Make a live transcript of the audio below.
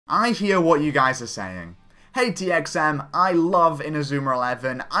I hear what you guys are saying. Hey TXM, I love Inazuma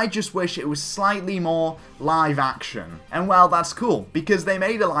 11, I just wish it was slightly more live action. And well, that's cool, because they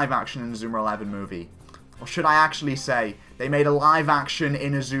made a live action Inazuma 11 movie. Or should I actually say, they made a live action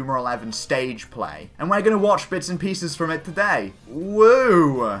Inazuma 11 stage play. And we're gonna watch bits and pieces from it today.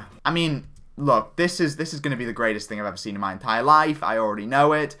 Woo! I mean, look, this is gonna be the greatest thing I've ever seen in my entire life. I already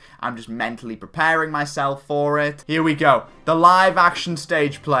know it. I'm just mentally preparing myself for it. Here we go. The live action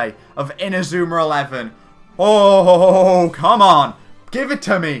stage play of Inazuma 11. Oh, come on. Give it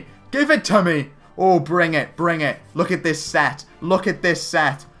to me. Give it to me. Oh, bring it. Bring it. Look at this set. Look at this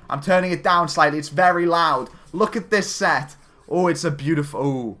set. I'm turning it down slightly. It's very loud. Look at this set. Oh, it's a beautiful...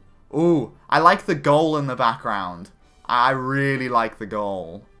 Ooh. Ooh. I like the goal in the background. I really like the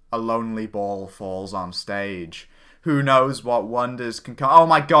goal. A lonely ball falls on stage. Who knows what wonders can come... Oh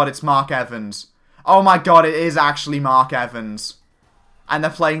my god, it's Mark Evans. Oh my god, it is actually Mark Evans. And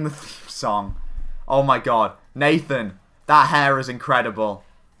they're playing the theme song. Oh my god. Nathan, that hair is incredible.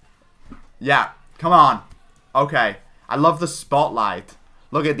 Yeah, come on. Okay. I love the spotlight.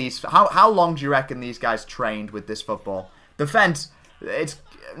 Look at these. How long do you reckon these guys trained with this football? Defense. It's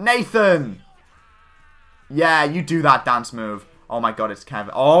Nathan. Yeah, you do that dance move. Oh my god, it's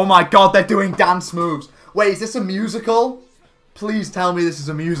Kevin. Oh my god, they're doing dance moves. Wait, is this a musical? Please tell me this is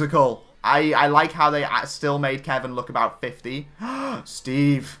a musical. I like how they still made Kevin look about 50.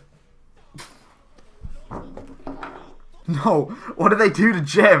 Steve. No, what did they do to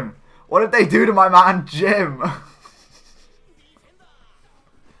Jim? What did they do to my man Jim?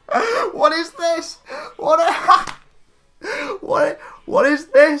 What is this? What is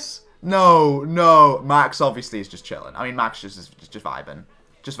this? No, no. Max obviously is just chilling. I mean, Max is just vibing.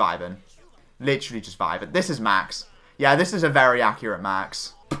 Just vibing. Literally just vibing. This is Max. Yeah, this is a very accurate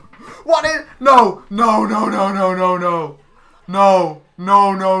Max. What is... No, no, no, no, no, no, no. No,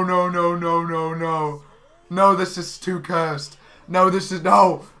 no, no, no, no, no, no, no. No, this is too cursed. No, this is...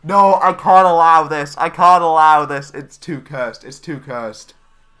 No, no, I can't allow this. I can't allow this. It's too cursed. It's too cursed.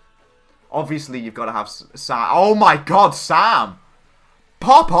 Obviously, you've got to have Sam. Oh my god, Sam!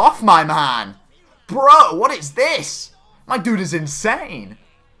 Pop off, my man! Bro, what is this? My dude is insane.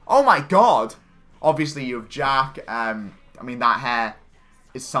 Oh my god. Obviously, you have Jack. I mean, that hair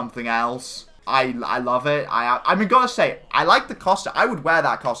is something else. I love it. I mean, gotta say, I like the costume. I would wear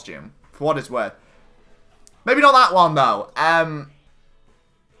that costume, for what it's worth. Maybe not that one, though.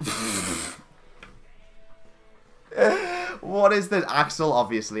 What is this? Axel,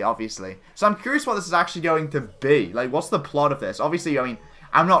 obviously. So I'm curious what this is actually going to be. Like, what's the plot of this? Obviously, I mean,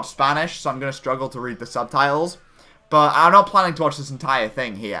 I'm not Spanish, so I'm going to struggle to read the subtitles. But I'm not planning to watch this entire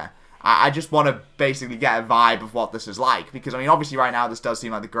thing here. I just want to basically get a vibe of what this is like. Because, I mean, obviously right now this does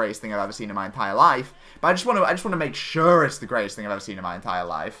seem like the greatest thing I've ever seen in my entire life. But I just want to make sure it's the greatest thing I've ever seen in my entire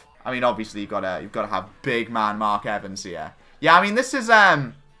life. I mean, obviously you've got to have big man Mark Evans here. Yeah, I mean, this is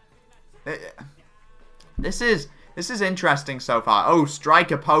interesting so far. Oh, strike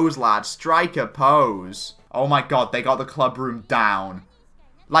a pose, lad. Strike a pose. Oh my god, they got the club room down.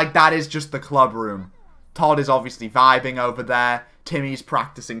 Like, that is just the club room. Todd is obviously vibing over there. Timmy's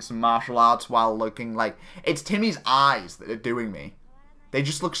practicing some martial arts while looking like... It's Timmy's eyes that are doing me. They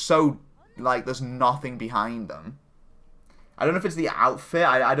just look so... like, there's nothing behind them. I don't know if it's the outfit.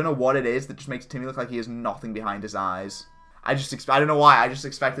 I don't know what it is that just makes Timmy look like he has nothing behind his eyes. I don't know why. I just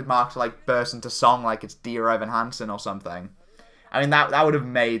expected Mark to, like, burst into song like it's Dear Evan Hansen or something. I mean, that would have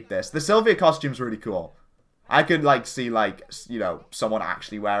made this. The Sylvia costume's really cool. I could, like, see, like, you know, someone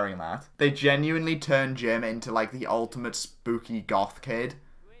actually wearing that. They genuinely turned Jim into, like, the ultimate spooky goth kid.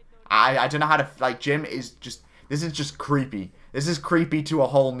 I don't know how to, like, Jim is just, this is just creepy. This is creepy to a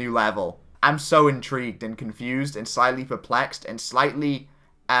whole new level. I'm so intrigued and confused and slightly perplexed and slightly,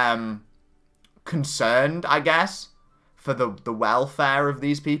 concerned, I guess, for the welfare of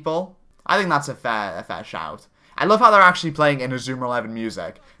these people. I think that's a fair shout. I love how they're actually playing Inazuma 11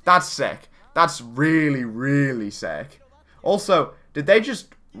 music. That's sick. That's really, really sick. Also, did they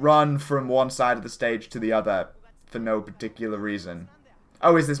just run from one side of the stage to the other for no particular reason?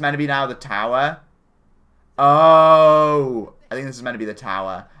 Oh, is this meant to be now the tower? Oh, I think this is meant to be the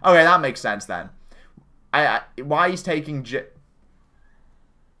tower. Okay, that makes sense then. Why he's taking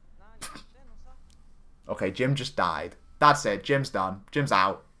Okay, Jim just died. That's it. Jim's done. Jim's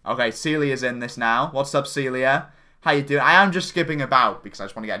out. Okay, Celia's in this now. What's up, Celia? How you doing? I am just skipping about because I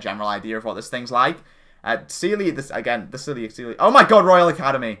just want to get a general idea of what this thing's like. Celia, Celia. Oh my god, Royal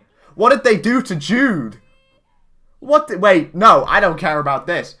Academy. What did they do to Jude? Wait, no, I don't care about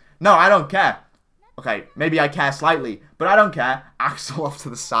this. No, I don't care. Okay, maybe I care slightly, but I don't care. Axel off to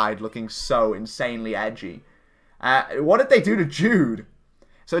the side looking so insanely edgy. What did they do to Jude?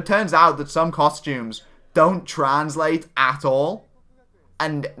 So it turns out that some costumes don't translate at all.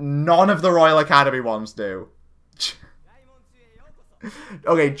 And none of the Royal Academy ones do.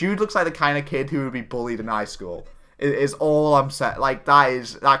 Okay, Jude looks like the kind of kid who would be bullied in high school. Is all I'm saying. Like,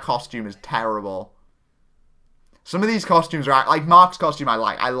 that costume is terrible. Some of these costumes are... Like, Mark's costume I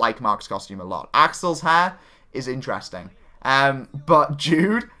like. I like Mark's costume a lot. Axel's hair is interesting. But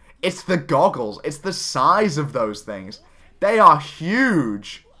Jude, it's the goggles. It's the size of those things. They are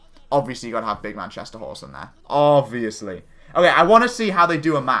huge. Obviously, you gotta have Big Manchester Horse in there. Obviously. Okay, I want to see how they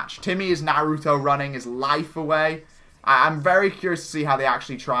do a match. Timmy is Naruto running his life away. I'm very curious to see how they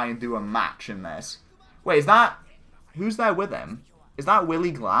actually try and do a match in this. Wait, is that... Who's there with him? Is that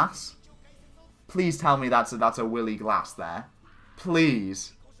Willy Glass? Please tell me that's a Willy Glass there.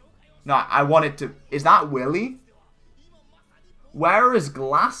 Please. No, I want it to... Is that Willy? Where are his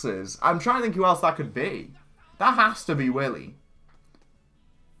glasses? I'm trying to think who else that could be. That has to be Willy.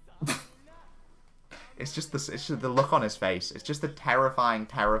 It's just the look on his face. It's just the terrifying,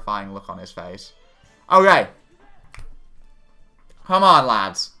 terrifying look on his face. Okay. Come on,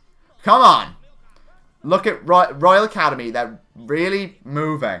 lads. Come on. Look at Royal Academy. They're really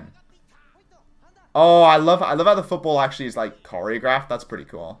moving. Oh, I love how the football actually is like choreographed. That's pretty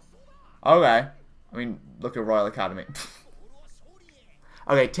cool. Okay. I mean, look at Royal Academy.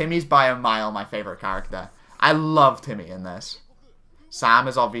 Okay, Timmy's by a mile my favorite character. I love Timmy in this. Sam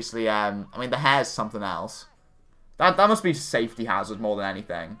is obviously, I mean, the hair's something else. That must be safety hazard more than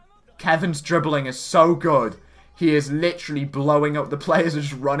anything. Kevin's dribbling is so good. He is literally blowing up. The players are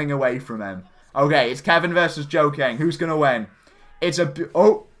just running away from him. Okay, it's Kevin versus Joe King. Who's going to win? It's a...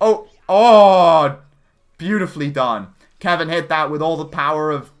 Oh! Beautifully done. Kevin hit that with all the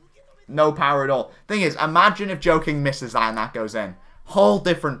power of... No power at all. Thing is, imagine if Joe King misses that and that goes in. Whole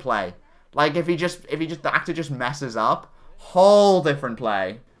different play. Like, if the actor just messes up... Whole different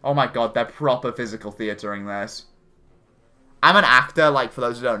play. Oh my god, they're proper physical theatering this. I'm an actor, like, for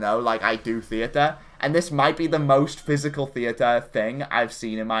those who don't know, like, I do theater. And this might be the most physical theater thing I've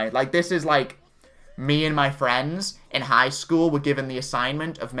seen in my... Like, this is, like, me and my friends in high school were given the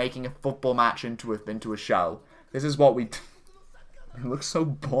assignment of making a football match into a show. This is what we... He looks so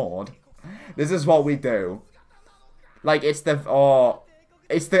bored. This is what we do. Like, it's the... Oh...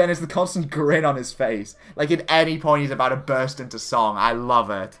 It's the constant grin on his face. Like, at any point, he's about to burst into song. I love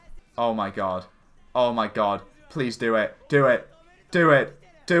it. Oh, my God. Oh, my God. Please do it. Do it. Do it.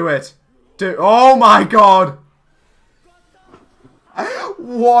 Do it. Oh, my God.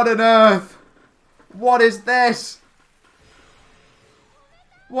 What on earth? What is this?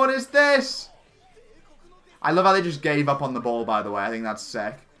 What is this? I love how they just gave up on the ball, by the way. I think that's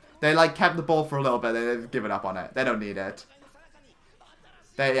sick. They, like, kept the ball for a little bit. They've given up on it. They don't need it.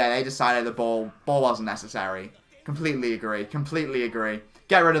 They decided the ball wasn't necessary. Completely agree. Completely agree.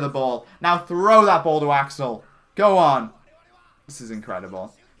 Get rid of the ball. Now throw that ball to Axel. Go on. This is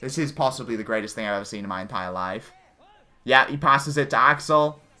incredible. This is possibly the greatest thing I've ever seen in my entire life. Yeah, he passes it to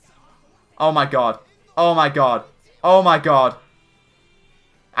Axel. Oh my god. Oh my god. Oh my god.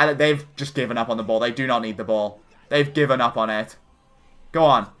 And they've just given up on the ball. They do not need the ball. They've given up on it. Go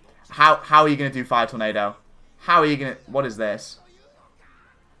on. How are you going to do Fire Tornado? How are you going to... What is this?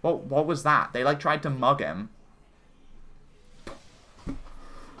 What was that? They, like, tried to mug him.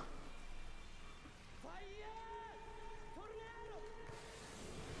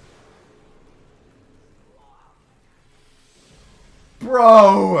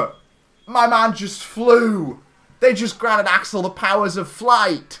 Bro! My man just flew! They just granted Axel the powers of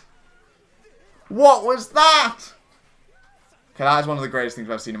flight! What was that? Okay, that is one of the greatest things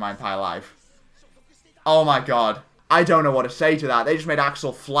I've seen in my entire life. Oh my god. I don't know what to say to that. They just made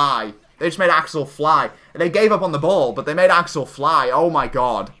Axel fly. They just made Axel fly. They gave up on the ball, but they made Axel fly. Oh my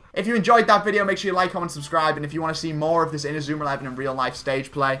god. If you enjoyed that video, make sure you like, comment, subscribe. And if you want to see more of this Inazuma 11 in real life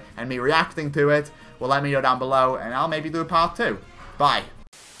stage play and me reacting to it, well, let me know down below and I'll maybe do a part 2. Bye.